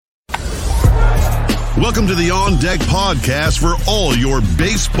Welcome to the On Deck podcast for all your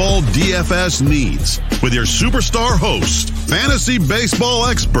baseball DFS needs with your superstar hosts, fantasy baseball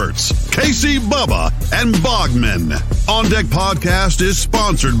experts, Casey, Bubba, and Bogman. On Deck podcast is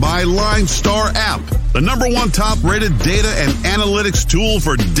sponsored by Line Star app, the #1 top-rated data and analytics tool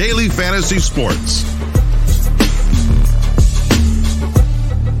for daily fantasy sports.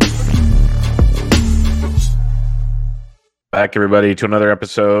 Back, everybody, to another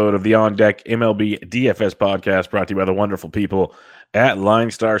episode of the On Deck MLB DFS podcast brought to you by the wonderful people at Line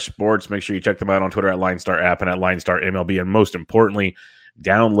Star Sports. Make sure you check them out on Twitter at Line Star app and at Line Star MLB. And most importantly,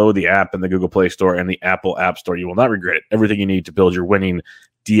 download the app in the Google Play Store and the Apple App Store. You will not regret it. Everything you need to build your winning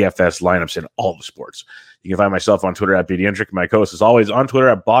DFS lineups in all the sports. You can find myself on Twitter at BDentric. My co-host is always on Twitter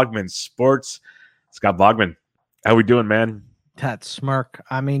at Bogman Sports. Scott Bogman, how we doing, man? That smirk.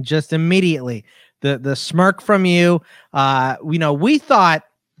 I mean, just immediately. The smirk from you. We thought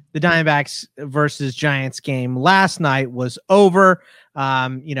the Diamondbacks versus Giants game last night was over.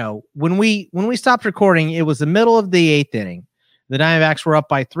 When we stopped recording, it was the middle of the 8th inning. The Diamondbacks were up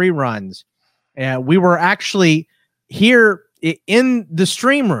by 3 runs. We were actually here in the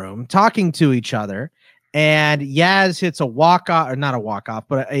stream room talking to each other. And Yaz hits a walk-off, or not a walk-off,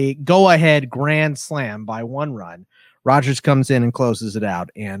 but a go-ahead grand slam by 1 run. Rogers comes in and closes it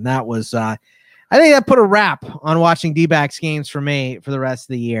out. And that was I think that put a wrap on watching D-backs games for me for the rest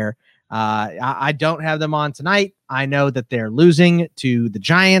of the year. I don't have them on tonight. I know that they're losing to the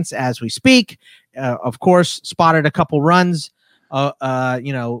Giants as we speak. Of course, spotted a couple runs,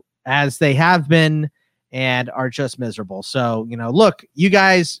 as they have been and are just miserable. So, look, you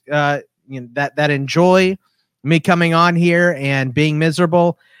guys that enjoy me coming on here and being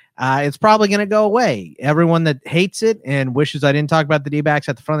miserable, it's probably going to go away. Everyone that hates it and wishes I didn't talk about the D-backs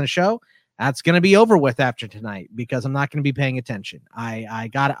at the front of the show, that's going to be over with after tonight because I'm not going to be paying attention. I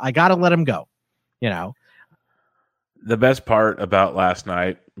gotta let him go. The best part about last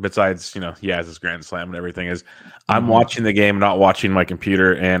night, besides Yaz's grand slam and everything, is I'm watching the game, not watching my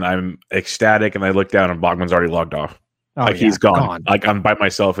computer, and I'm ecstatic. And I look down, and Bogman's already logged off. He's gone. Like, I'm by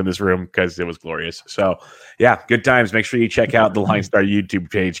myself in this room because it was glorious. So, yeah, good times. Make sure you check out the Line Star YouTube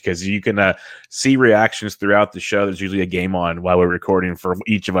page because you can see reactions throughout the show. There's usually a game on while we're recording for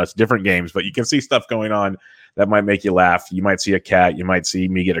each of us, different games, but you can see stuff going on that might make you laugh. You might see a cat. You might see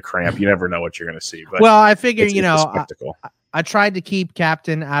me get a cramp. You never know what you're going to see. But well, I figure, it's a spectacle. I tried to keep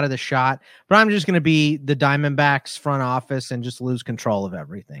Captain out of the shot, but I'm just going to be the Diamondbacks front office and just lose control of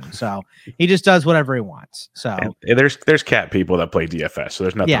everything. So he just does whatever he wants. So and there's cat people that play DFS, so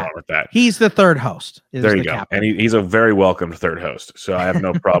there's nothing wrong with that. He's the third host. There you go. Captain. And he's a very welcomed third host. So I have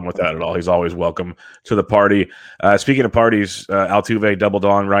no problem with that at all. He's always welcome to the party. Speaking of parties, Altuve doubled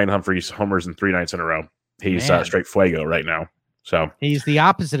on Ryan Humphreys homers in 3 nights in a row. He's straight fuego right now. So he's the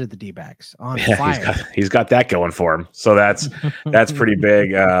opposite of the D-backs on fire. He's got that going for him. So that's pretty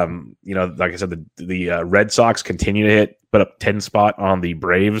big. Like I said, the Red Sox continue to put up 10 spot on the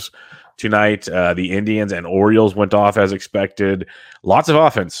Braves tonight. The Indians and Orioles went off as expected. Lots of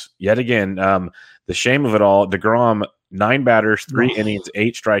offense yet again. The shame of it all, DeGrom, 9 batters, 3 innings,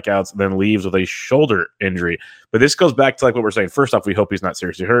 8 strikeouts, then leaves with a shoulder injury. But this goes back to like what we're saying. First off, we hope he's not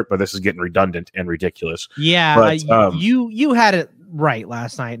seriously hurt, but this is getting redundant and ridiculous. Yeah, but, you had it right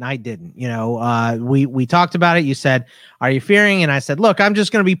last night, and I didn't. We talked about it. You said, "Are you fearing?" And I said, "Look, I'm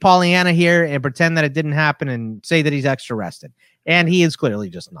just going to be Pollyanna here and pretend that it didn't happen and say that he's extra rested." And he is clearly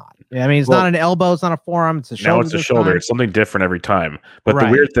just not. I mean, it's not an elbow, it's not a forearm, it's a shoulder. Now it's a shoulder. It's something different every time. But the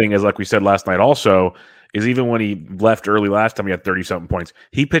weird thing is, like we said last night, also. Is even when he left early last time, he had 30-something points.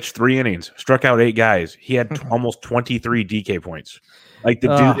 He pitched 3 innings, struck out 8 guys. He had almost 23 DK points. Like,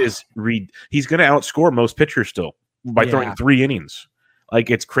 the dude is he's going to outscore most pitchers still by throwing 3 innings. Like,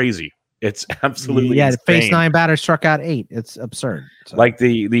 it's crazy. It's absolutely insane. Face 9 batters, struck out 8. It's absurd. So. Like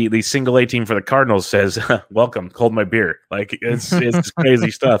the single A team for the Cardinals says, "Welcome, cold my beer." Like it's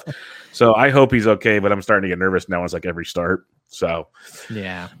crazy stuff. So I hope he's okay, but I'm starting to get nervous now. It's like every start. So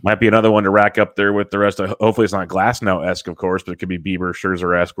yeah, might be another one to rack up there with the rest of. Hopefully, it's not Glasnow-esque, of course, but it could be Bieber,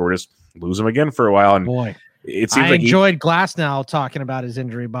 Scherzer-esque, or just lose him again for a while. And boy, it seems I enjoyed Glasnow talking about his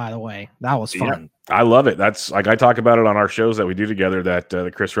injury. By the way, that was fun. Yeah, I love it. That's like I talk about it on our shows that we do together. That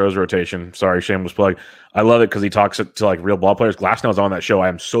the Chris Rose rotation. Sorry, shameless plug. I love it because he talks to like real ball players. Glasnow's on that show. I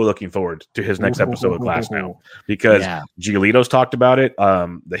am so looking forward to his next episode with Glasnow because Giolito's talked about it.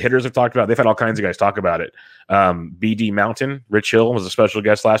 The hitters have talked about it. They've had all kinds of guys talk about it. BD Mountain, Rich Hill was a special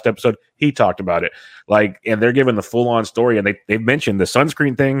guest last episode. He talked about it. And they're giving the full on story. And they've mentioned the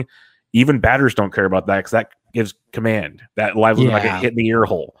sunscreen thing. Even batters don't care about that because that gives command. That live like a hit in the ear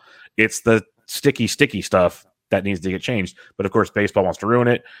hole. It's the sticky stuff that needs to get changed. But of course, baseball wants to ruin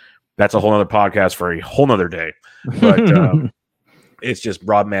it. That's a whole other podcast for a whole nother day. But it's just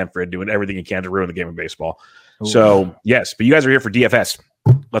Rob Manfred doing everything he can to ruin the game of baseball. Ooh. So, yes, but you guys are here for DFS.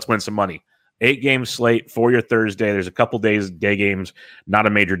 Let's win some money. 8-game slate for your Thursday. There's a couple days, day games, not a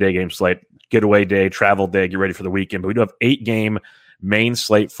major day game slate. Getaway day, travel day, get ready for the weekend. But we do have 8-game main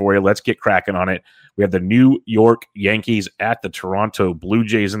slate for you. Let's get cracking on it. We have the New York Yankees at the Toronto Blue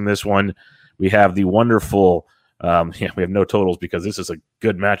Jays in this one. We have the wonderful, we have no totals because this is a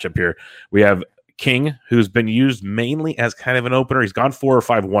good matchup here. We have King, who's been used mainly as kind of an opener. He's gone 4 or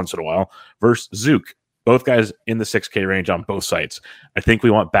 5 once in a while, versus Zook. Both guys in the 6K range on both sites. I think we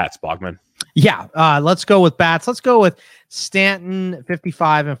want bats, Bogman. Yeah, let's go with bats. Let's go with Stanton,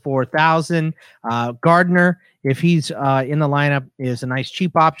 55 and 4,000. Gardner, if he's in the lineup, is a nice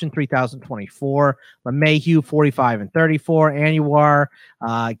cheap option, 3,024. LeMahieu, 45 and 34. Anwar,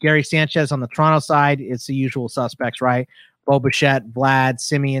 Gary Sanchez on the Toronto side. It's the usual suspects, right? Bo Bichette, Vlad,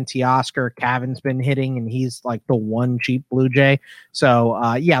 Simeon, Teoscar, Cavan's been hitting, and he's like the one cheap Blue Jay. So,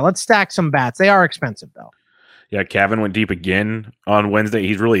 let's stack some bats. They are expensive, though. Yeah, Cavan went deep again on Wednesday.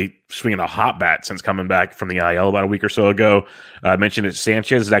 He's really swinging a hot bat since coming back from the IL about a week or so ago. I mentioned that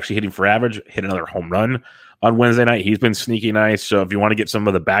Sanchez is actually hitting for average, hit another home run on Wednesday night. He's been sneaky nice. So if you want to get some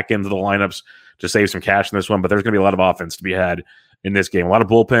of the back ends of the lineups to save some cash in this one, but there's going to be a lot of offense to be had in this game. A lot of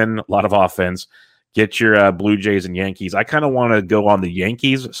bullpen, a lot of offense. Get your Blue Jays and Yankees. I kind of want to go on the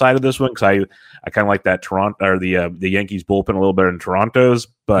Yankees side of this one because I kind of like that Toronto or the Yankees bullpen a little better than Toronto's,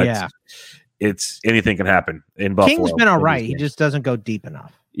 but it's anything can happen in Buffalo. King's been all right. He just doesn't go deep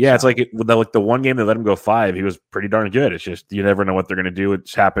enough. Yeah, so. It's like the one game they let him go 5. He was pretty darn good. It's just you never know what they're going to do.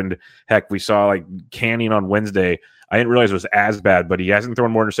 It's happened. Heck, we saw like Canning on Wednesday. I didn't realize it was as bad, but he hasn't thrown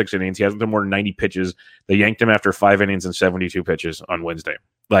more than 6 innings. He hasn't thrown more than 90 pitches. They yanked him after 5 innings and 72 pitches on Wednesday.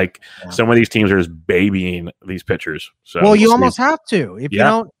 Some of these teams are just babying these pitchers. So well, you almost have to. If you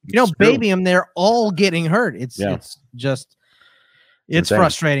don't baby them, they're all getting hurt. It's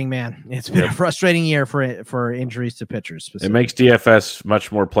frustrating, man. It's been a frustrating year for injuries to pitchers. It makes DFS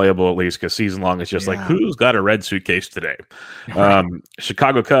much more playable, at least, because season long is just like, who's got a red suitcase today? Right.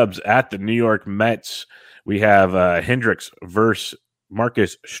 Chicago Cubs at the New York Mets. We have Hendricks versus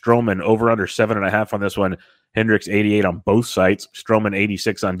Marcus Stroman, over under 7.5 on this one. Hendricks 88 on both sites. Stroman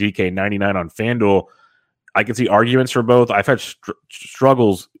 86 on DK, 99 on FanDuel. I can see arguments for both. I've had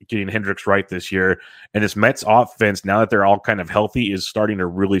struggles getting Hendricks right this year. And this Mets offense, now that they're all kind of healthy, is starting to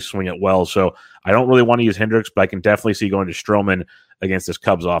really swing it well. So I don't really want to use Hendricks, but I can definitely see going to Stroman against this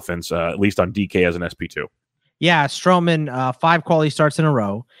Cubs offense, at least on DK as an SP2. Yeah, Stroman, 5 quality starts in a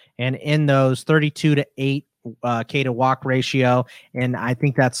row. And in those 32 to 8 K to walk ratio. And I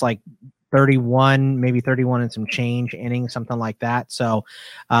think that's like 31, maybe 31 and some change innings, something like that. So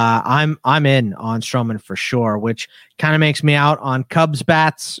I'm in on Stroman for sure, which kind of makes me out on Cubs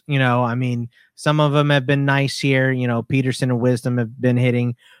bats. Some of them have been nice here. Peterson and Wisdom have been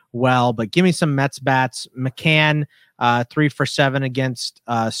hitting well, but give me some Mets bats. McCann, 3 for 7 against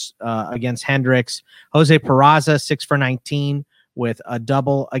Hendricks. Jose Peraza, 6 for 19 with a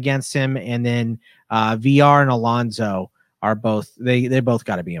double against him. And then VR and Alonso are both, they both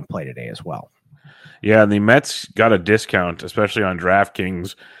got to be in play today as well. Yeah, and the Mets got a discount, especially on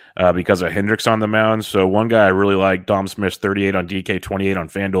DraftKings, because of Hendricks on the mound. So one guy I really like, Dom Smith, 38 on DK, 28 on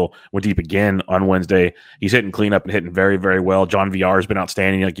FanDuel, went deep again on Wednesday. He's hitting cleanup and hitting very, very well. John VR has been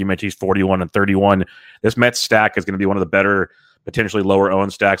outstanding. Like you mentioned, he's 41 and 31. This Mets stack is going to be one of the better, potentially lower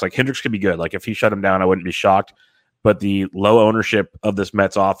owned stacks. Like Hendricks could be good. Like if he shut him down, I wouldn't be shocked. But the low ownership of this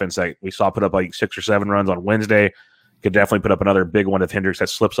Mets offense that we saw put up like 6 or 7 runs on Wednesday could definitely put up another big one if Hendricks that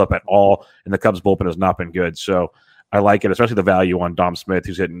slips up at all, and the Cubs bullpen has not been good. So I like it, especially the value on Dom Smith,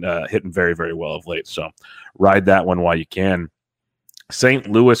 who's hitting very, very well of late. So ride that one while you can. St.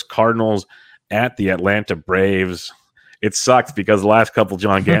 Louis Cardinals at the Atlanta Braves. It sucks because the last couple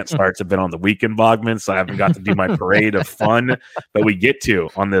John Gant starts have been on the weekend, Bogman, so I haven't got to do my parade of fun, but we get to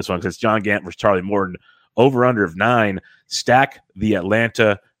on this one because John Gant versus Charlie Morton, over under of 9. Stack the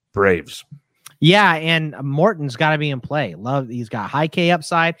Atlanta Braves. Yeah, and Morton's got to be in play. He's got high K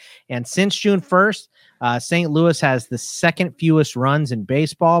upside, and since June 1st, St. Louis has the second fewest runs in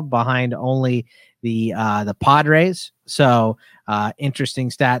baseball, behind only the Padres. So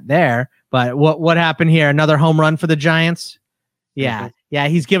interesting stat there. But what happened here? Another home run for the Giants. Yeah, yeah.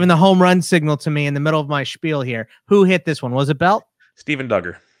 He's giving the home run signal to me in the middle of my spiel here. Who hit this one? Was it Belt? Steven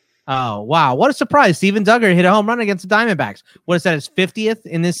Duggar. Oh, wow. What a surprise. Steven Duggar hit a home run against the Diamondbacks. What is that, his 50th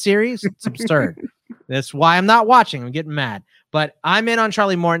in this series? It's absurd. That's why I'm not watching. I'm getting mad. But I'm in on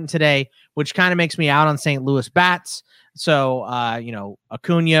Charlie Morton today, which kind of makes me out on St. Louis bats. So,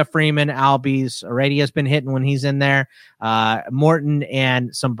 Acuna, Freeman, Albies, Heredia's been hitting when he's in there. Morton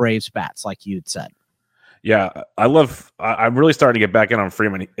and some Braves bats, like you'd said. Yeah, I'm really starting to get back in on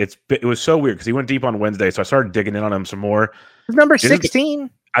Freeman. It was so weird because he went deep on Wednesday, so I started digging in on him some more. He's number 16.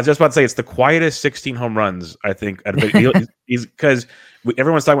 I was just about to say it's the quietest 16 home runs, I think. He's because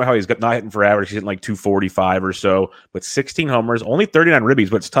everyone's talking about how he's not hitting for average. He's hitting like 245 or so, but 16 homers, only 39 ribbies.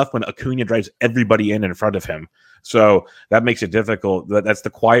 But it's tough when Acuna drives everybody in front of him. So that makes it difficult. That's the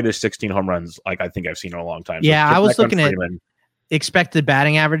quietest 16 home runs I think I've seen in a long time. Yeah, so I was looking at expected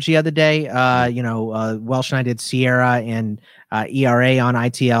batting average the other day. Welsh and I did Sierra and ERA on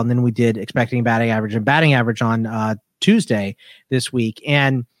ITL, and then we did expecting batting average and batting average on Tuesday this week.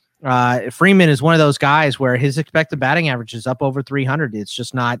 And Freeman is one of those guys where his expected batting average is up over 300. It's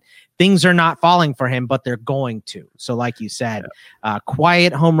just things are not falling for him, but they're going to. So like you said,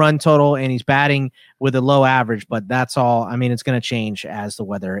 quiet home run total, and he's batting with a low average, but that's all. I mean, it's going to change as the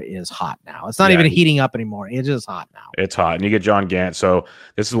weather is hot now. It's not even heating up anymore. It's just hot now. It's hot. And you get John Gant. So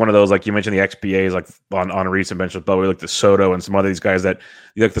this is one of those, like you mentioned, the XBAs, like on a recent bench with Bowie, like the Soto and some other these guys that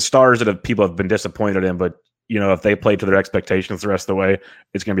like the stars that people have been disappointed in, but if they play to their expectations the rest of the way,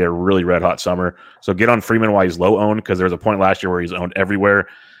 it's going to be a really red hot summer. So get on Freeman while he's low owned, because there was a point last year where he's owned everywhere.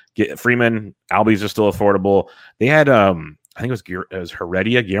 Get Freeman. Albies are still affordable. They had, I think it was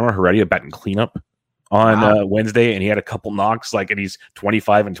Guillermo Heredia batting cleanup on Wednesday, and he had a couple knocks, and he's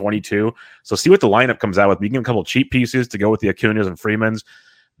 25 and 22. So see what the lineup comes out with. We can give a couple cheap pieces to go with the Acunas and Freemans.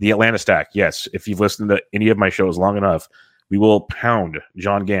 The Atlanta stack, yes. If you've listened to any of my shows long enough, we will pound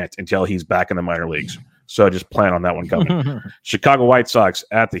John Gant until he's back in the minor leagues. So just plan on that one coming. Chicago White Sox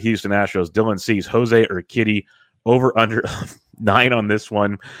at the Houston Astros. Dylan Cease, Jose Urquidy, over under 9 on this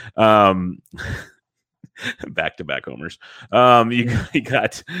one. Back-to-back homers. You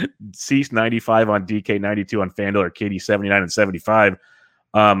got Cease 95 on DK, 92 on FanDuel, Urquidy 79 and 75.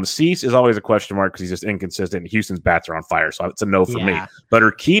 Cease is always a question mark because he's just inconsistent. Houston's bats are on fire, so it's a no for me. But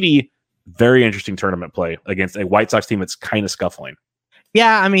Urquidy, very interesting tournament play against a White Sox team that's kind of scuffling.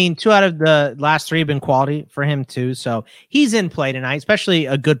 Yeah, I mean, 2 out of the last 3 have been quality for him too. So he's in play tonight, especially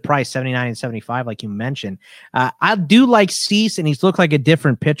a good price, 79 and 75, like you mentioned. I do like Cease, and he's looked like a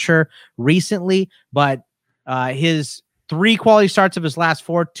different pitcher recently, but his 3 quality starts of his last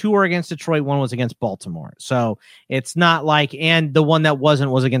 4, 2 were against Detroit, 1 was against Baltimore. So it's not and the one that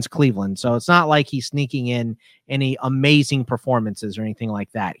was against Cleveland. So it's not like he's sneaking in any amazing performances or anything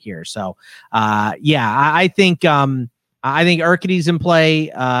like that here. So I think Urquidy's in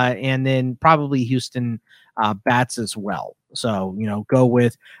play, and then probably Houston bats as well. So, go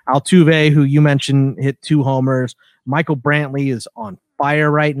with Altuve, who you mentioned hit 2 homers. Michael Brantley is on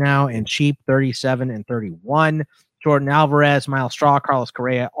fire right now and cheap, 37 and 31. Jordan Alvarez, Miles Straw, Carlos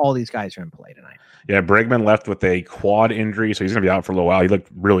Correa, all these guys are in play tonight. Yeah, Bregman left with a quad injury, so he's going to be out for a little while. He looked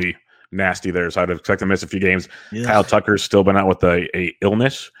really nasty there, so I'd expect him to miss a few games. Yeah. Kyle Tucker's still been out with a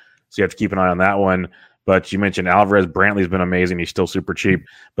illness, so you have to keep an eye on that one. But you mentioned Alvarez. Brantley's been amazing. He's still super cheap.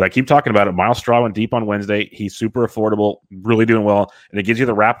 But I keep talking about it. Miles Straw went deep on Wednesday. He's super affordable, really doing well. And it gives you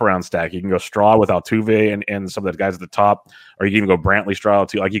the wraparound stack. You can go Straw with Altuve and some of the guys at the top, or you can even go Brantley, Straw,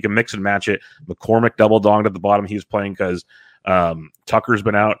 too. You can mix and match it. McCormick double-donged at the bottom. He was playing because Tucker's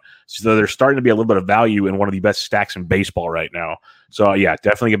been out. So there's starting to be a little bit of value in one of the best stacks in baseball right now. So,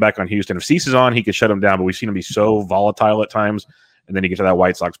 definitely get back on Houston. If Cease is on, he could shut him down. But we've seen him be so volatile at times. And then you get to that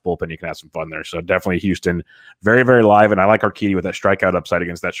White Sox bullpen, you can have some fun there. So definitely Houston, very, very live. And I like Urquidy with that strikeout upside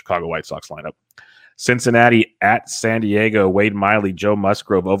against that Chicago White Sox lineup. Cincinnati at San Diego, Wade Miley, Joe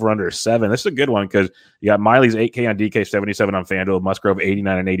Musgrove, over under 7. This is a good one because you got Miley's 8K on DK, 77 on FanDuel, Musgrove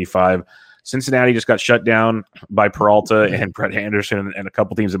 89 and 85. Cincinnati just got shut down by Peralta and Brett Anderson and a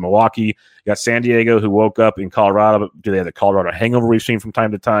couple teams in Milwaukee. You got San Diego, who woke up in Colorado. Do they have the Colorado hangover we've seen from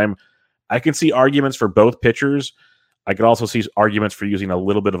time to time? I can see arguments for both pitchers. I could also see arguments for using a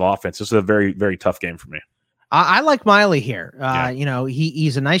little bit of offense. This is a very, very tough game for me. I like Miley here.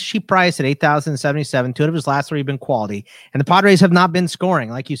 He's a nice cheap price at 8,077. 2 out of his last 3 have been quality. And the Padres have not been scoring.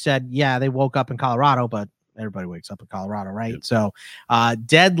 Like you said, they woke up in Colorado, but everybody wakes up in Colorado, right? Yep. So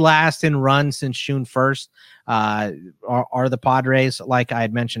dead last in runs since June 1st are the Padres, like I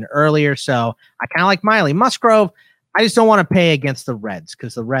had mentioned earlier. So I kind of like Miley. Musgrove, I just don't want to pay against the Reds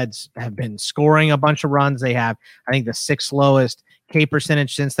because the Reds have been scoring a bunch of runs. They have, I think, the 6th lowest K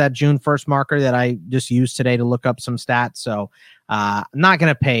percentage since that June 1st marker that I just used today to look up some stats. So I'm not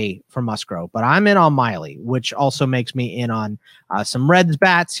going to pay for Musgrove, but I'm in on Miley, which also makes me in on some Reds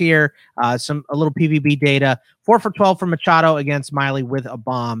bats here, a little PVB data. 4 for 12 for Machado against Miley with a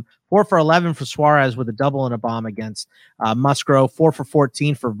bomb. 4 for 11 for Suarez with a double and a bomb against Musgrove. 4 for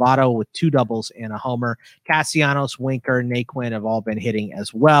 14 for Votto with 2 doubles and a homer. Castellanos, Winker, Naquin have all been hitting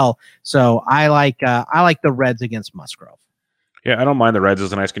as well. So I like the Reds against Musgrove. Yeah, I don't mind the Reds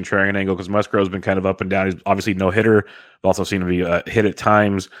as a nice contrarian angle because Musgrove's been kind of up and down. He's obviously no hitter, but also seemed to be hit at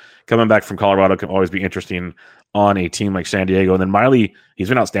times. Coming back from Colorado can always be interesting on a team like San Diego. And then Miley, he's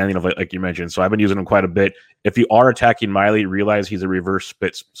been outstanding of late, like you mentioned. So I've been using him quite a bit. If you are attacking Miley, realize he's a reverse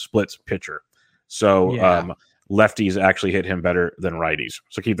splits pitcher. So lefties actually hit him better than righties.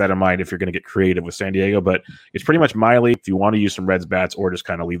 So keep that in mind if you're going to get creative with San Diego. But it's pretty much Miley if you want to use some Reds bats or just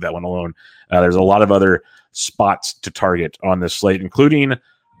kind of leave that one alone. There's a lot of other spots to target on this slate, including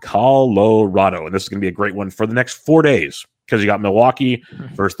Colorado. And this is going to be a great one for the next 4 days because you got Milwaukee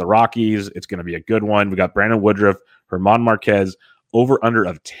versus the Rockies. It's going to be a good one. We got Brandon Woodruff, German Marquez, over under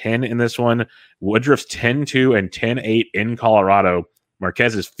of 10 in this one. Woodruff's 10-2 and 10-8 in Colorado.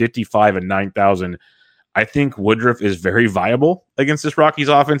 Marquez is 55 and 9,000. I think Woodruff is very viable against this Rockies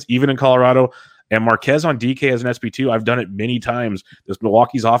offense, even in Colorado. And Marquez on DK as an SP2, I've done it many times. This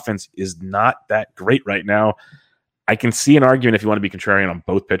Milwaukee's offense is not that great right now. I can see an argument if you want to be contrarian on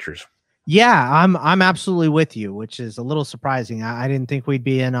both pitchers. Yeah, I'm absolutely with you, which is a little surprising. I didn't think we'd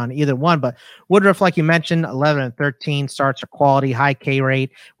be in on either one, but Woodruff, like you mentioned, 11 and 13 starts are quality, high K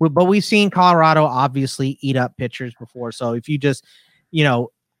rate. But we've seen Colorado obviously eat up pitchers before. So if you just,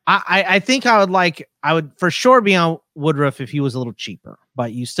 I think I would for sure be on Woodruff if he was a little cheaper,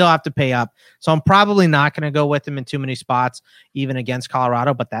 but you still have to pay up. So I'm probably not going to go with him in too many spots, even against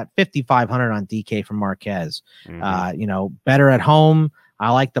Colorado. But that 5,500 on DK from Marquez, better at home. I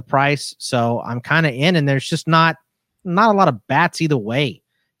like the price, so I'm kind of in. And there's just not a lot of bats either way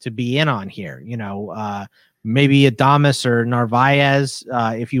to be in on here. Maybe Adames or Narvaez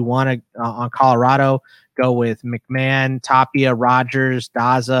if you want to on Colorado. Go with McMahon, Tapia, Rogers,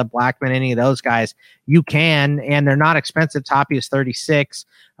 Daza, Blackman, any of those guys. You can, and they're not expensive. Tapia is 36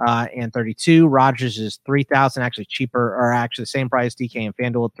 and 32. Rogers is 3,000, actually cheaper, or actually the same price. DK and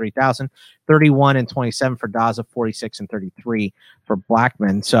FanDuel at 3,000. 31 and 27 for Daza, 46 and 33 for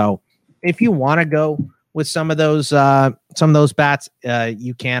Blackman. So if you want to go with some of those bats,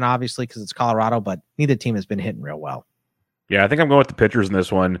 you can, obviously, because it's Colorado, but neither team has been hitting real well. Yeah, I think I'm going with the pitchers in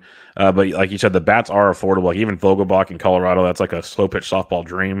this one. But like you said, the bats are affordable. Like even Vogelbach in Colorado, that's like a slow pitch softball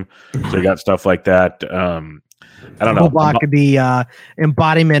dream. So you got stuff like that. I don't know. Vogelbach, the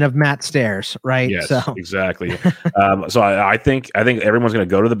embodiment of Matt Stairs, right? Yes, exactly. So I think everyone's going to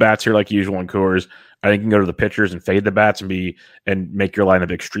go to the bats here like usual in Coors. I think you can go to the pitchers and fade the bats and make your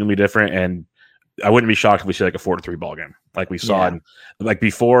lineup extremely different. And I wouldn't be shocked if we see like a 4-3 ball game like we saw like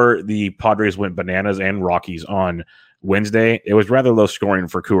before the Padres went bananas and Rockies on Wednesday. It was rather low scoring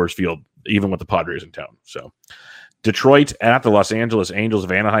for Coors Field, even with the Padres in town. So Detroit at the Los Angeles Angels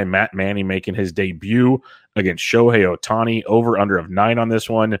of Anaheim. Matt Manning making his debut against Shohei Ohtani. Over under of 9 on this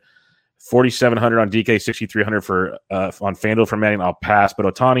one. 4,700 on DK, 6,300 for on FanDuel for Manning. I'll pass, but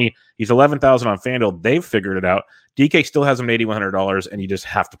Ohtani, he's 11,000 on FanDuel. They've figured it out. DK still has him at $8,100, and you just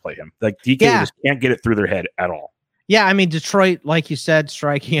have to play him. Like DK just can't get it through their head at all. Yeah, I mean, Detroit, like you said,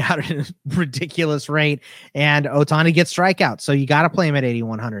 striking out at a ridiculous rate, and Ohtani gets strikeouts. So you got to play him at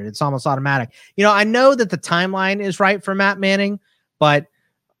 8,100. It's almost automatic. I know that the timeline is right for Matt Manning, but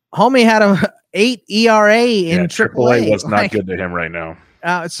homie had a 8 ERA in AAA. Was not good to him right now.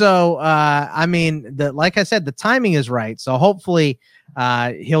 I mean, like I said, the timing is right. So hopefully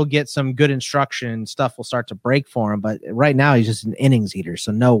he'll get some good instruction. Stuff will start to break for him. But right now he's just an innings eater.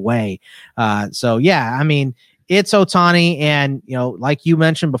 So no way. I mean, it's Ohtani, and like you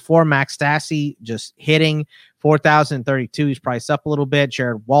mentioned before, Max Stassi just hitting 4,032. He's priced up a little bit.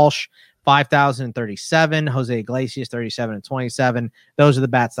 Jared Walsh 5,037. Jose Iglesias 37 and 27. Those are the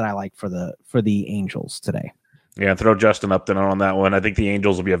bats that I like for the Angels today. Yeah, throw Justin Upton on that one. I think the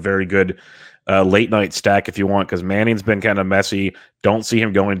Angels will be a very good late night stack if you want, because Manning's been kind of messy. Don't see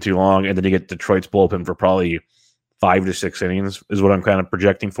him going too long, and then you get Detroit's bullpen for probably 5 to 6 innings is what I'm kind of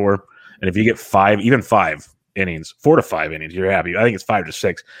projecting for. And if you get 5 innings, 4 to 5 innings, you're happy. I think it's 5 to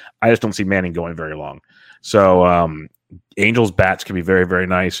 6. I just don't see Manning going very long. So Angels bats can be very, very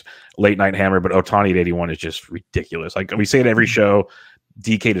nice. Late night hammer, but Ohtani at 81 is just ridiculous. Like we say it every show,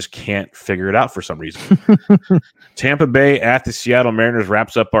 DK just can't figure it out for some reason. Tampa Bay at the Seattle Mariners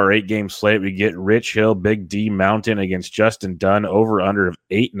wraps up our 8-game slate. We get Rich Hill, Big D Mountain against Justin Dunn. Over under of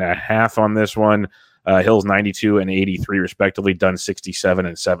 8.5 on this one. Hill's 92 and 83 respectively. Dunn 67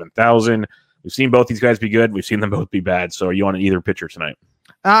 and 7,000. We've seen both these guys be good. We've seen them both be bad. So are you on either pitcher tonight?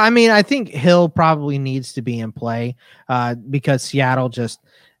 I mean, I think Hill probably needs to be in play because Seattle just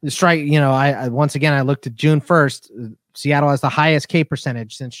strike. You know, I once again I looked at June 1st. Seattle has the highest K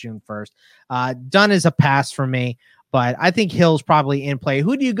percentage since June 1st. Dunn is a pass for me, but I think Hill's probably in play.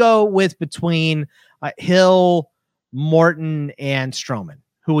 Who do you go with between Hill, Morton, and Stroman?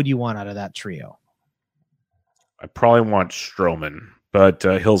 Who would you want out of that trio? I probably want Stroman, but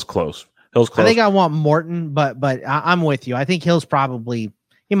Hill's close. Hill's close. I think I want Morton, but I'm with you. I think Hill's probably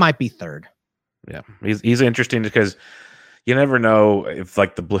he might be third. Yeah, he's interesting because you never know if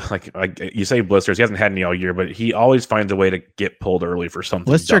like you say blisters. He hasn't had any all year, but he always finds a way to get pulled early for something.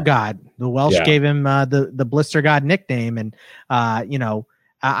 Blister God. The Welsh gave him the Blister God nickname, and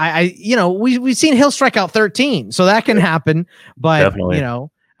we've seen Hill strike out 13, so that can happen. But Definitely.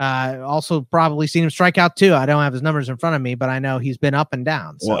 Also probably seen him strike out 2. I don't have his numbers in front of me, but I know he's been up and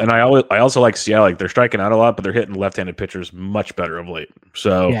down. So. Well, and I also like Seattle. Like they're striking out a lot, but they're hitting left-handed pitchers much better of late.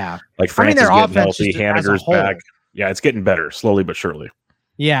 So yeah, like France is getting healthy, Haniger's back. Whole. Yeah, it's getting better slowly but surely.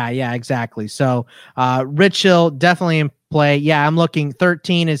 Yeah, exactly. So Rich Hill definitely in play. Yeah, I'm looking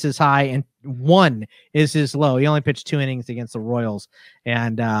 13 is his high and 1 is his low. He only pitched 2 innings against the Royals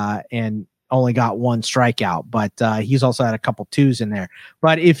and only got 1 strikeout, but he's also had a couple 2s in there.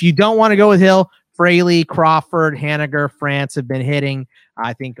 But if you don't want to go with Hill, Fraley, Crawford, Haniger, France have been hitting.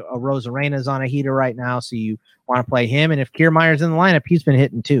 I think Rosarena's on a heater right now, so you want to play him. And if Kiermaier's in the lineup, he's been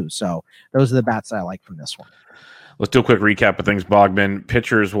hitting too. So those are the bats that I like from this one. Let's do a quick recap of things, Bogman.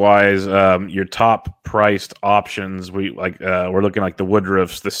 Pitchers wise, your top priced options. We're looking like the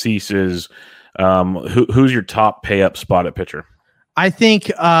Woodruffs, the Ceases. Who's your top pay up spot at pitcher? I think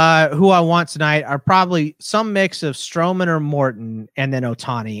who I want tonight are probably some mix of Stroman or Morton, and then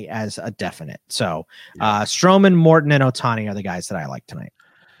Ohtani as a definite. So Stroman, Morton, and Ohtani are the guys that I like tonight.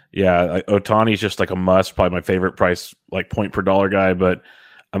 Yeah, Ohtani's just like a must. Probably my favorite price, like point per dollar guy. But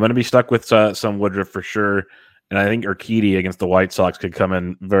I'm going to be stuck with some Woodruff for sure. And I think Urquidy against the White Sox could come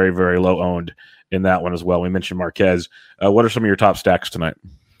in very, very low owned in that one as well. We mentioned Marquez. What are some of your top stacks tonight?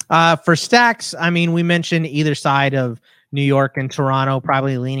 For stacks, I mean, we mentioned either side of New York and Toronto,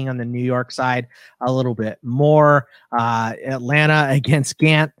 probably leaning on the New York side a little bit more. Atlanta against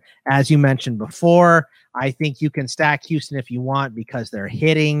Gant, as you mentioned before. I think you can stack Houston if you want because they're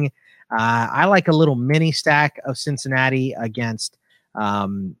hitting. I like a little mini stack of Cincinnati against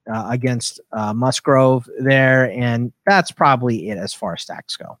Musgrove there, and that's probably it as far as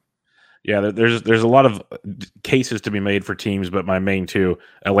stacks go. Yeah, there's a lot of cases to be made for teams, but my main 2,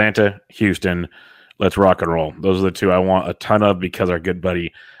 Atlanta, Houston, let's rock and roll. Those are the 2 I want a ton of because our good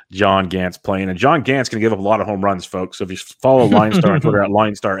buddy John Gant's playing, and John Gant's going to give up a lot of home runs, folks. So if you follow Line Star on Twitter at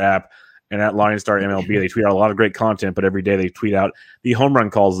Line Star app and at Line Star MLB, they tweet out a lot of great content, but every day they tweet out the home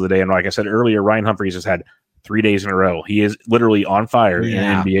run calls of the day. And like I said earlier, Ryan Humphries has had 3 days in a row. He is literally on fire in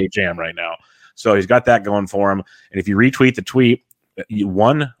NBA Jam right now. So he's got that going for him. And if you retweet the tweet,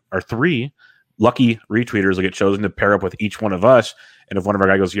 1 or 3 lucky retweeters will get chosen to pair up with each one of us. And if one of our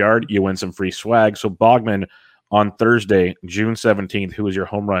guys goes yard, you win some free swag. So Bogman, on Thursday, June 17th, who is your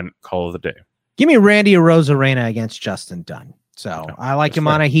home run call of the day? Give me Randy Arozarena against Justin Dunn. So I like him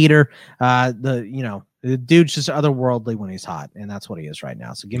on a heater. The dude's just otherworldly when he's hot, and that's what he is right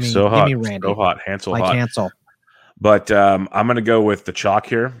now. So give me Randy. So hot, Hansel like hot. Hansel. But I'm going to go with the chalk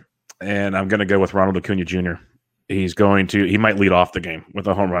here, and I'm going to go with Ronald Acuna Jr. He might lead off the game with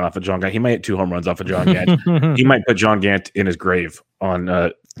a home run off of John Gant. He might hit 2 home runs off of John Gant. He might put John Gant in his grave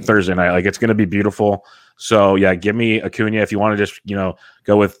on Thursday night. Like, it's going to be beautiful. So yeah, give me Acuna. If you want to just,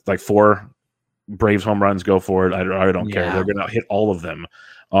 go with like 4 Braves home runs, go for it. I don't care. They're going to hit all of them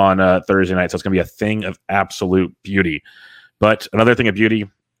on Thursday night. So it's going to be a thing of absolute beauty. But another thing of beauty,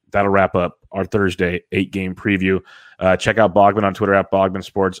 that'll wrap up our Thursday 8-game preview. Check out Bogman on Twitter at Bogman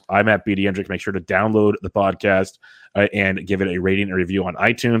Sports. I'm at BD Hendrick. Make sure to download the podcast and give it a rating and review on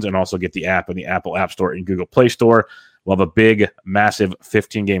iTunes, and also get the app in the Apple App Store and Google Play Store. We'll have a big, massive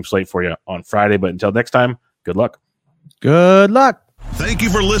 15-game slate for you on Friday. But until next time, good luck. Good luck. Thank you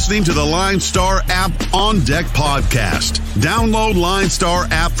for listening to the Line Star App On Deck podcast. Download Line Star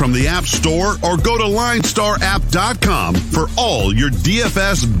app from the App Store or go to linestarapp.com for all your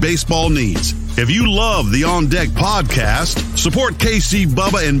DFS baseball needs. If you love the On Deck podcast, support KC,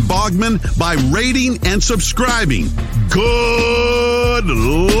 Bubba, and Bogman by rating and subscribing. Good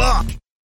luck.